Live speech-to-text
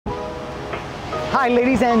Hi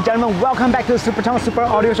ladies and gentlemen, welcome back to the Super Channel Super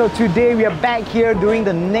Audio Show. Today we are back here doing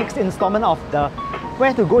the next installment of the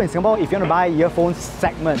Where to Go in Singapore if you want to buy earphones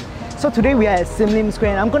segment. So today we are at Lim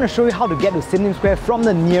Square and I'm going to show you how to get to Lim Square from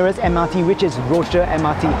the nearest MRT, which is Rocher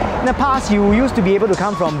MRT. In the past you used to be able to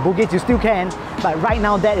come from Bugis, you still can, but right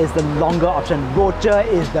now that is the longer option. Rocher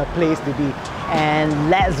is the place to be, and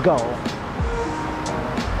let's go!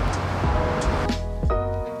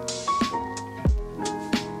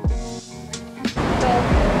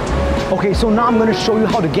 Okay, so now I'm going to show you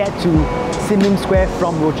how to get to Lim Square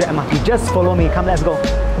from Rocher MRT. Just follow me, come, let's go.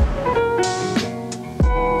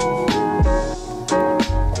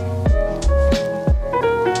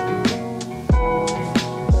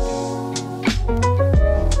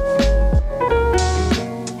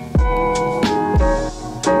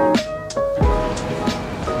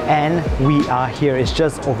 And we are here, it's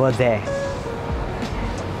just over there.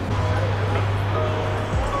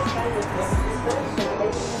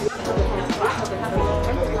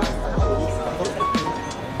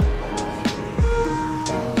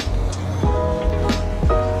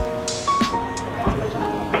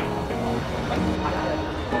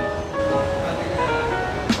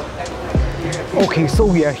 Okay, so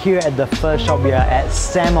we are here at the first shop. We are at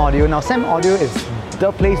Sam Audio. Now, Sam Audio is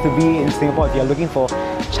the place to be in Singapore if you're looking for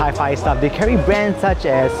chifi stuff. They carry brands such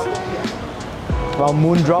as, well,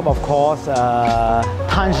 Moondrop, of course,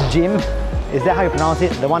 Punch Gym, is that how you pronounce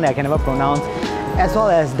it? The one that I can never pronounce. As well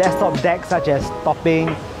as desktop decks such as Topping,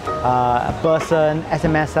 Person,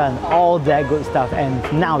 SMS, and all that good stuff.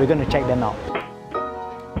 And now we're going to check them out.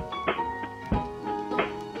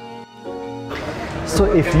 So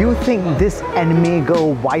if you think this anime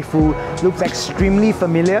girl waifu looks extremely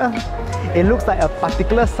familiar, it looks like a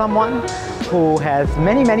particular someone who has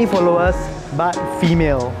many followers but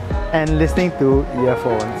female and listening to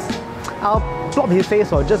earphones. I'll plop his face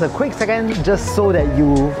for just a quick second just so that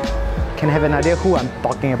you can have an idea who I'm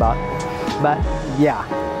talking about. But yeah,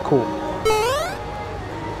 cool.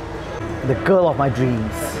 The girl of my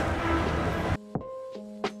dreams.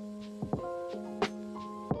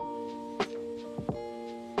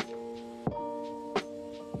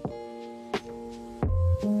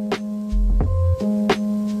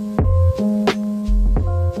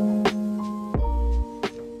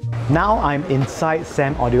 Now I'm inside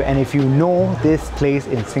Sam Audio, and if you know this place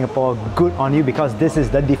in Singapore, good on you, because this is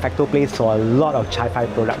the de facto place for a lot of chi-fi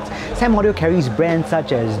products. Sam Audio carries brands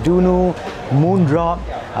such as Dunu, Moondrop,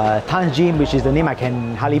 Tanjim, which is the name I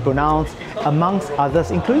can hardly pronounce, amongst others,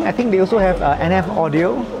 including, I think they also have NF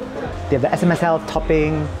Audio, they have the SMSL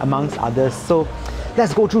Topping, amongst others. So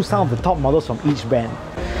let's go through some of the top models from each brand.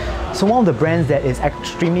 So one of the brands that is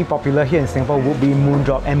extremely popular here in Singapore would be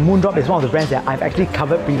Moondrop, and Moondrop is one of the brands that I've actually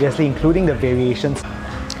covered previously, including the variations.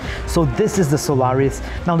 So this is the Solaris.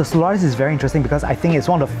 Now the Solaris is very interesting because I think it's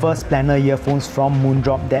one of the first planar earphones from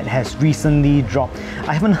Moondrop that has recently dropped.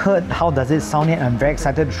 I haven't heard how does it sound yet, I'm very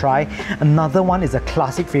excited to try. Another one is a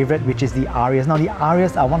classic favorite, which is the Arias. Now the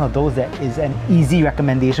Arias are one of those that is an easy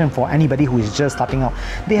recommendation for anybody who is just starting out.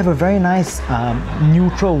 They have a very nice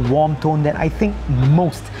neutral warm tone that I think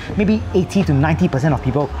most, maybe 80 to 90% of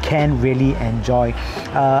people can really enjoy.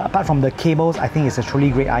 Apart from the cables, I think it's a truly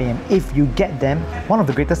great IM. If you get them, one of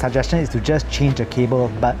the greatest suggestions is to just change the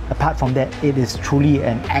cable, but apart from that, it is truly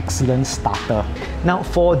an excellent starter. Now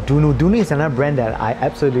for Dunu, Dunu is another brand that I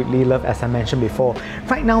absolutely love, as I mentioned before.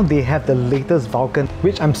 Right now they have the latest Vulcan,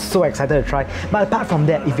 which I'm so excited to try. But apart from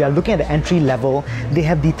that, if you are looking at the entry level, they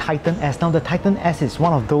have the Titan S. Now the Titan S is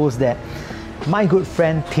one of those that my good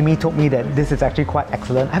friend Timmy told me that this is actually quite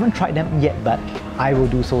excellent. I haven't tried them yet, but I will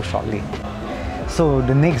do so shortly. So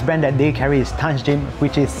the next brand that they carry is Tanjim,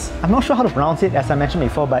 which is, I'm not sure how to pronounce it, as I mentioned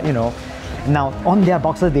before, but you know. Now on their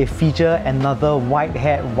boxes they feature another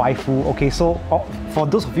white-haired waifu. Okay, so for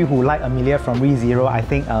those of you who like Amelia from ReZero, I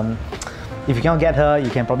think if you can't get her, you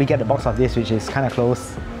can probably get the box of this, which is kind of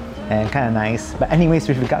close and kind of nice. But anyways,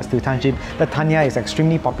 with regards to Tanjim, the Tanya is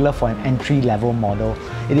extremely popular for an entry-level model.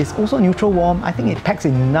 It is also neutral warm. I think it packs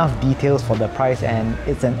enough details for the price, and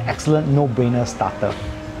it's an excellent no-brainer starter.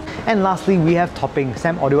 And lastly, we have Topping.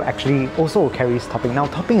 Sam Audio actually also carries Topping. Now,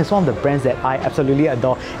 Topping is one of the brands that I absolutely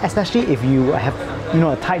adore, especially if you have,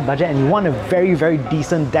 a tight budget and you want a very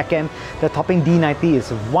decent deck amp. The Topping D90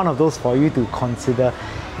 is one of those for you to consider.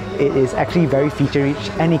 It is actually very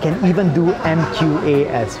feature-rich, and it can even do MQA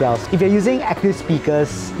as well. If you're using active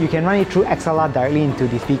speakers, you can run it through XLR directly into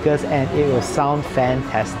the speakers and it will sound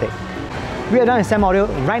fantastic. We are done with Sam Audio.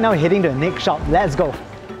 Right now we're heading to the next shop. Let's go!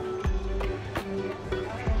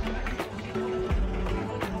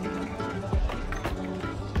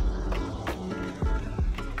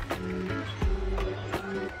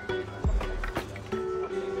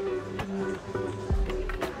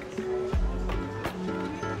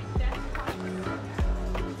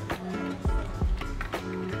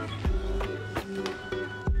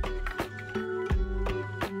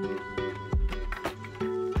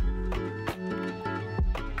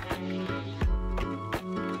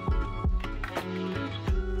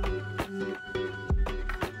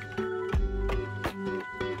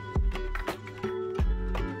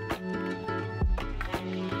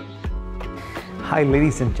 Hi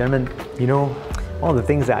ladies and gentlemen, you know, one of the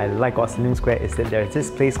things that I like about Lim Square is that there's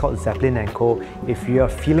this place called Zeppelin Co. If you're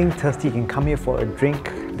feeling thirsty, you can come here for a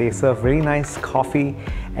drink. They serve really nice coffee,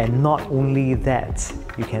 and not only that,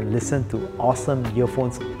 you can listen to awesome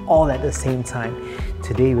earphones all at the same time.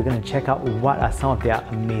 Today we're going to check out what are some of their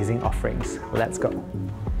amazing offerings. Let's go.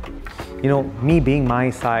 You know, me being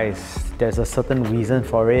my size, there's a certain reason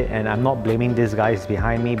for it, and I'm not blaming these guys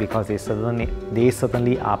behind me because they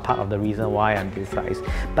certainly are part of the reason why I'm this size.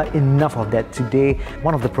 But enough of that. Today,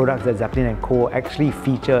 one of the products that Zeppelin Co actually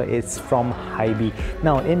feature is from Hiby.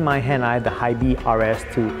 Now, in my hand, I have the Hiby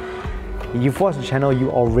RS2. You've watched the channel, you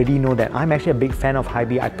already know that I'm actually a big fan of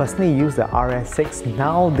Hiby. I personally use the RS6.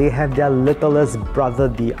 Now they have their littlest brother,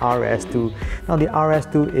 the RS2. Now the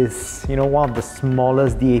RS2 is, you know, one of the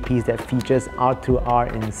smallest DAPs that features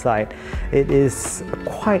R2R inside. It is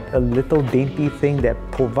quite a little dainty thing that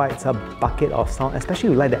provides a bucket of sound,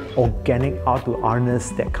 especially with like that organic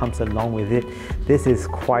R2R-ness that comes along with it. This is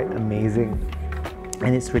quite amazing.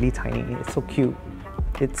 And it's really tiny, it's so cute.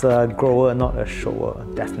 It's a grower, not a shower,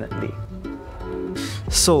 definitely.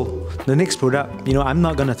 So, the next product, you know, I'm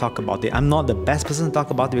not going to talk about it. I'm not the best person to talk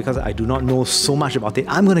about it because I do not know so much about it.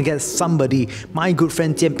 I'm going to get somebody, my good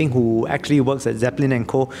friend Jianping, who actually works at Zeppelin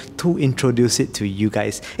Co, to introduce it to you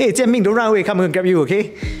guys. Hey Jianping, don't run away, come and grab you,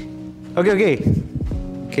 okay? Okay.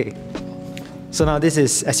 So now this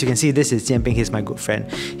is, as you can see, this is Jianping, he's my good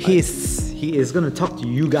friend. He is going to talk to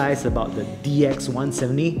you guys about the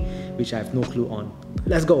DX170, which I have no clue on.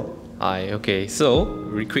 Let's go. Hi, okay, so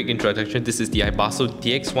quick introduction. This is the Ibasso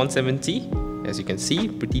DX170. As you can see,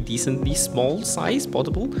 pretty decently small size,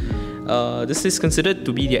 portable. This is considered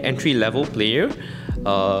to be the entry-level player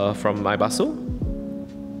from Ibasso.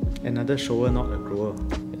 Another shower, not a grower.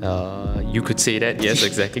 You could say that, yes,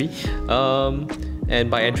 exactly. And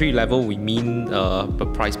by entry level, we mean a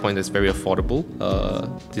price point that's very affordable.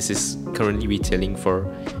 This is currently retailing for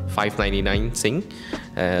 $599 Sing.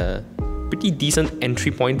 Pretty decent entry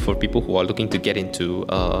point for people who are looking to get into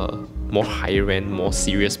more higher end, more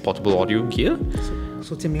serious portable audio gear.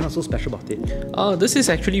 So Jianping, what's so special about it? This is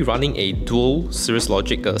actually running a dual Cirrus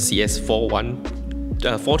Logic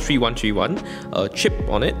CS43131 chip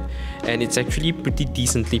on it, and it's actually pretty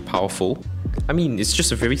decently powerful. I mean, it's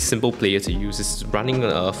just a very simple player to use. It's running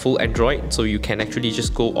a full Android, so you can actually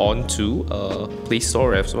just go on to Play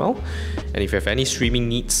Store as well. And if you have any streaming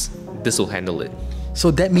needs, this will handle it. So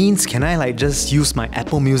that means, can I like just use my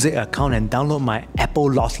Apple Music account and download my Apple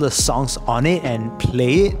lossless songs on it and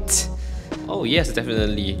play it? Oh yes,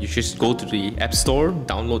 definitely. You should go to the App Store,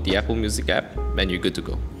 download the Apple Music app, and you're good to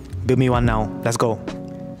go. Build me one now. Let's go.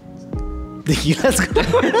 Let's go.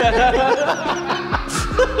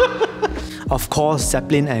 Of course,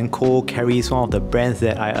 Zeppelin Co carries one of the brands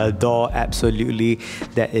that I adore absolutely,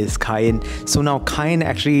 that is Cayin. So now Cayin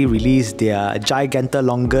actually released their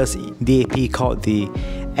longest DAP called the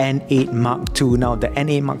N8 Mark II. Now the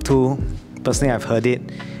N8 Mark II, personally I've heard it,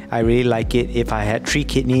 I really like it. If I had 3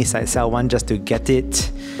 kidneys, I'd sell one just to get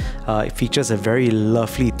it. It features a very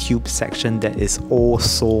lovely tube section that is oh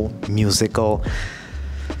so musical.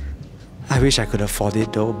 I wish I could afford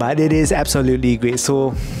it though, but it is absolutely great.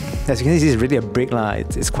 So as you can see, it's really a brick lah.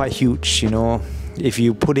 It's quite huge, you know. If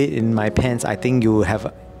you put it in my pants, I think people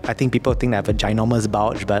think I have a ginormous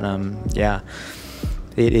bulge, but yeah.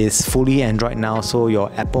 It is fully Android now, so your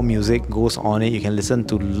Apple Music goes on it. You can listen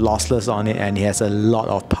to lossless on it, and it has a lot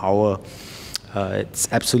of power. It's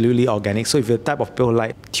absolutely organic. So if you're the type of people who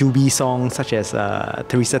like tubey songs such as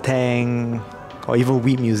Teresa Tang, or even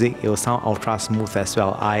weed music, it will sound ultra smooth as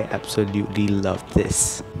well. I absolutely love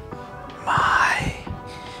this. My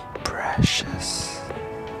precious.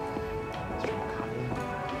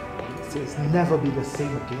 It's never be the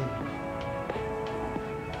same again.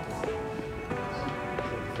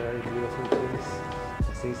 It's a very beautiful place.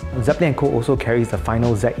 Zeppelin Co also carries the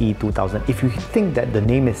final ZE2000. If you think that the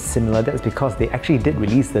name is similar, that's because they actually did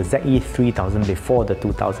release the ZE3000 before the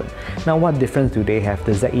 2000. Now, what difference do they have?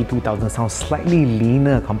 The ZE2000 sounds slightly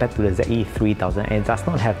leaner compared to the ZE3000, and it does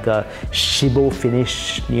not have the Shibo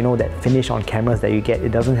finish, you know, that finish on cameras that you get.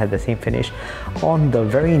 It doesn't have the same finish. On the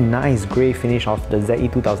very nice grey finish of the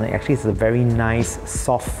ZE2000, actually it's a very nice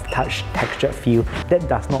soft touch textured feel that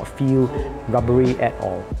does not feel rubbery at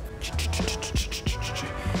all.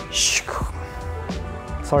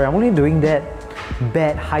 Sorry, I'm only doing that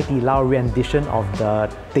bad Haidilao rendition of the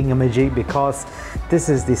thingamajig because this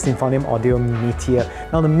is the Symphonium Audio Meteor.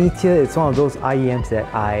 Now the Meteor is one of those IEMs that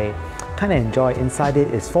I kind of enjoy. Inside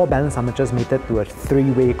it is 4 balance armatures mated to a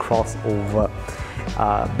 3-way crossover.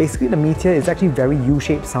 Basically, the Meteor is actually very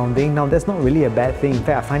U-shaped sounding. Now, that's not really a bad thing. In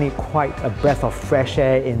fact, I find it quite a breath of fresh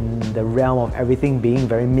air in the realm of everything being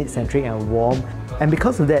very mid-centric and warm. And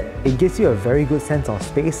because of that, it gives you a very good sense of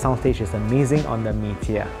space. Soundstage is amazing on the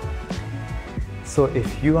Meteor. So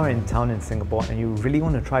if you are in town in Singapore and you really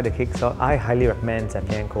want to try the cakes out, I highly recommend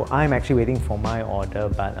Zeppelin Co. I'm actually waiting for my order,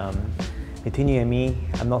 but between you and me,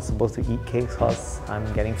 I'm not supposed to eat cakes because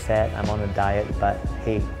I'm getting fat, I'm on a diet, but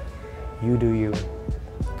hey, you do you.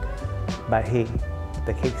 But hey,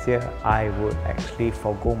 the cakes here, I would actually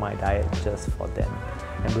forgo my diet just for them.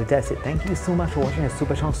 And with that said, thank you so much for watching the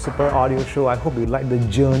Super Chong Super Audio Show. I hope you like the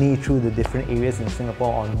journey through the different areas in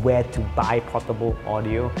Singapore on where to buy portable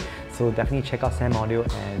audio. So definitely check out Sam Audio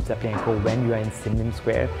and Zeppelin Co when you are in Lim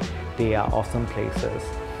Square. They are awesome places.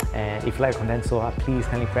 And if you like the content so far, please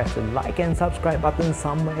kindly press the like and subscribe button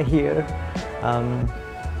somewhere here.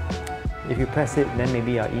 If you press it, then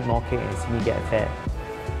maybe I'll eat more cake and see me get fat.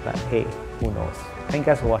 But hey, who knows? Thank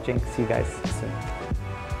you guys for watching. See you guys soon.